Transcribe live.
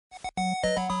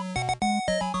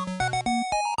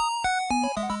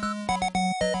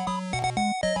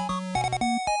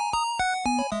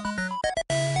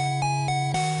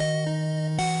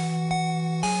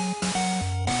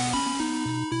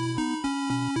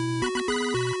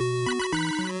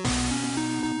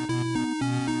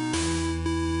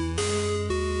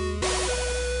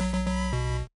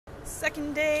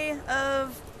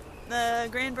the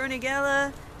Grand Brony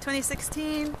Gala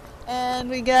 2016, and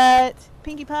we got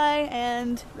Pinkie Pie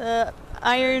and the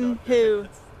Iron Who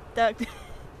duck.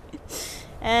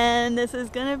 And this is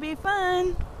gonna be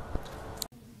fun.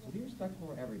 So be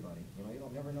respectful of everybody. You know, you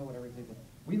don't never know what everything.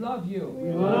 We love you. We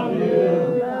love you.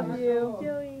 We love you.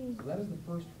 Joey. So that is the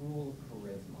first rule of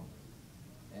charisma,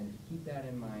 and keep that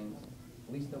in mind.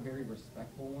 At least the very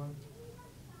respectful one.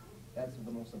 That's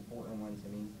the most important one to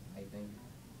me, I think.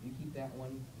 If you keep that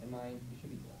one in mind, you should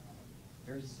be good.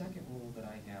 There's a second rule that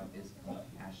I have is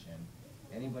compassion.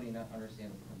 Anybody not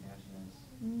understand what compassion is?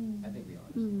 I think we all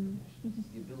understand compassion. It's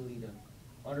the ability to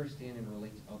understand and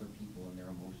relate to other people and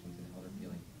their emotions and how they're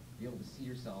feeling. Be able to see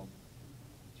yourself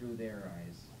through their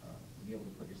eyes, be able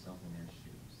to put yourself in their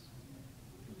shoes.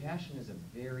 Compassion is a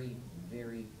very,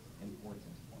 very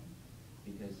important one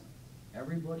because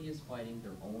everybody is fighting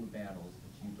their own battles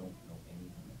that you don't know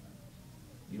anything about.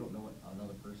 You don't know what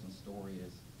another person's story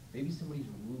is. Maybe somebody's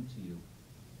rude to you.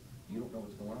 You don't know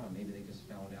what's going on. Maybe they just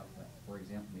found out that, for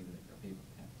example, maybe that their favorite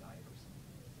pet died or something.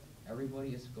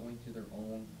 Everybody is going through their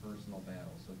own personal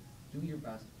battle. So do your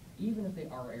best, even if they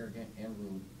are arrogant and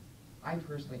rude. I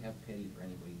personally have pity for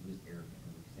anybody who is arrogant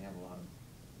and rude because they have a lot of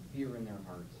fear in their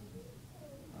hearts.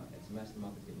 It's messed them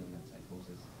up. It's given them that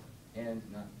psychosis. And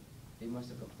they must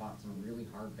have fought some really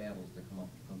hard battles to come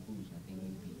up with the conclusion that they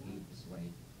need to behave this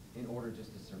way in order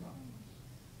just to survive.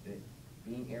 That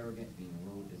being arrogant, being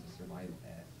rude is a survival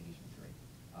adaptation trait,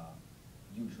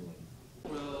 usually.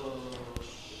 We'll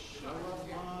show up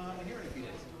here in a few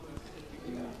days.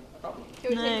 Can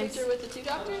we take a picture with the two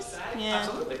doctors? Yeah.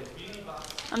 Absolutely.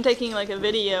 I'm taking like a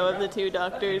video of the two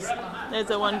doctors. There's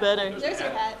a one better. There's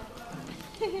your hat.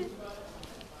 Go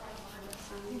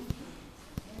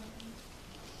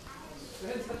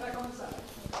ahead and step back on the side.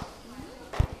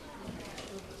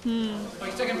 Oh,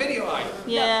 you're taking video, are you?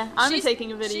 Yeah, I'm She's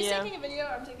taking a video. She's taking a video,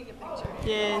 I'm taking a picture.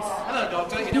 Yes. Hello,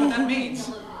 doctor. You know what that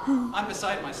means? I'm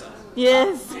beside myself.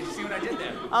 Yes. Did you see what I did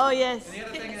there? Oh, yes. And the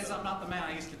other thing is, I'm not the man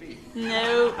I used to be.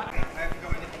 No.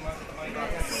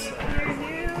 We're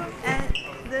new at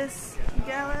this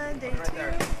gala, day 2.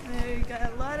 We got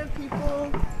a lot of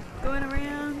people going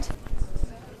around.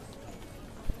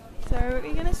 So what were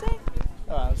you going to say?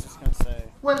 Oh, I was just going to say.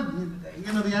 Well,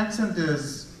 you know, the accent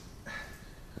is,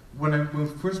 when we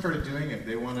first started doing it,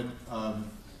 they wanted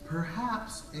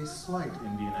perhaps a slight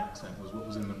Indian accent was what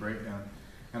was in the breakdown.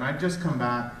 And I'd just come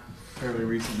back fairly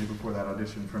recently before that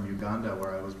audition from Uganda,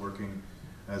 where I was working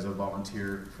as a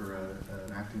volunteer for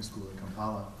an acting school in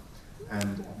Kampala.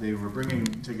 And they were bringing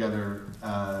together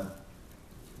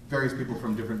various people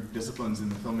from different disciplines in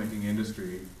the filmmaking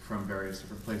industry from various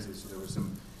different places. So there were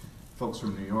some folks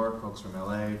from New York, folks from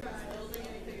LA.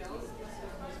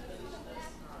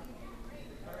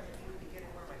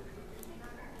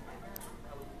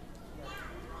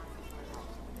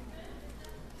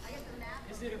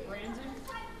 Is it a Brandon?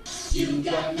 You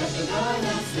got nothing on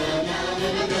us, na na na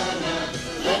na na na.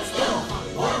 Let's go,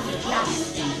 one the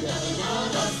class. You got nothing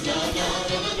on us, na na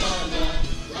na na na na.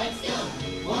 Let's go,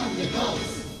 one the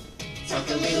goals. Talk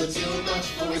a little too much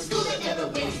for a school that never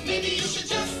wins. Maybe you should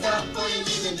just stop or you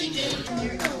even begin.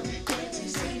 You're no regret to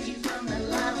save you from the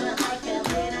lava I fell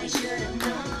in. I should have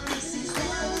known. This is the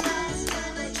last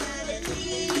time I try to be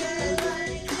your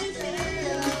life. I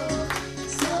feel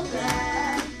so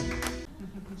bad.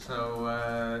 So,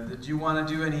 did you want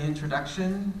to do any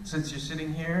introduction since you're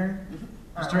sitting here?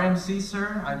 Mr. MC,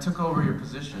 sir, I took over your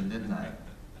position, didn't I?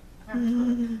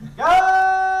 Breathe.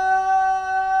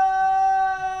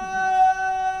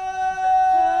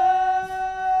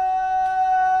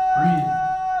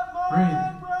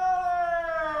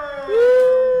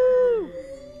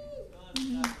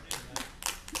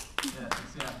 Yeah,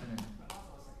 it's the afternoon.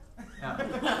 Yeah.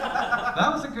 That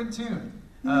was a good tune.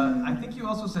 I think you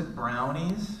also said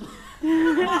brownies,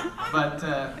 but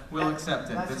we'll accept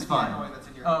it. It's fine.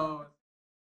 Oh.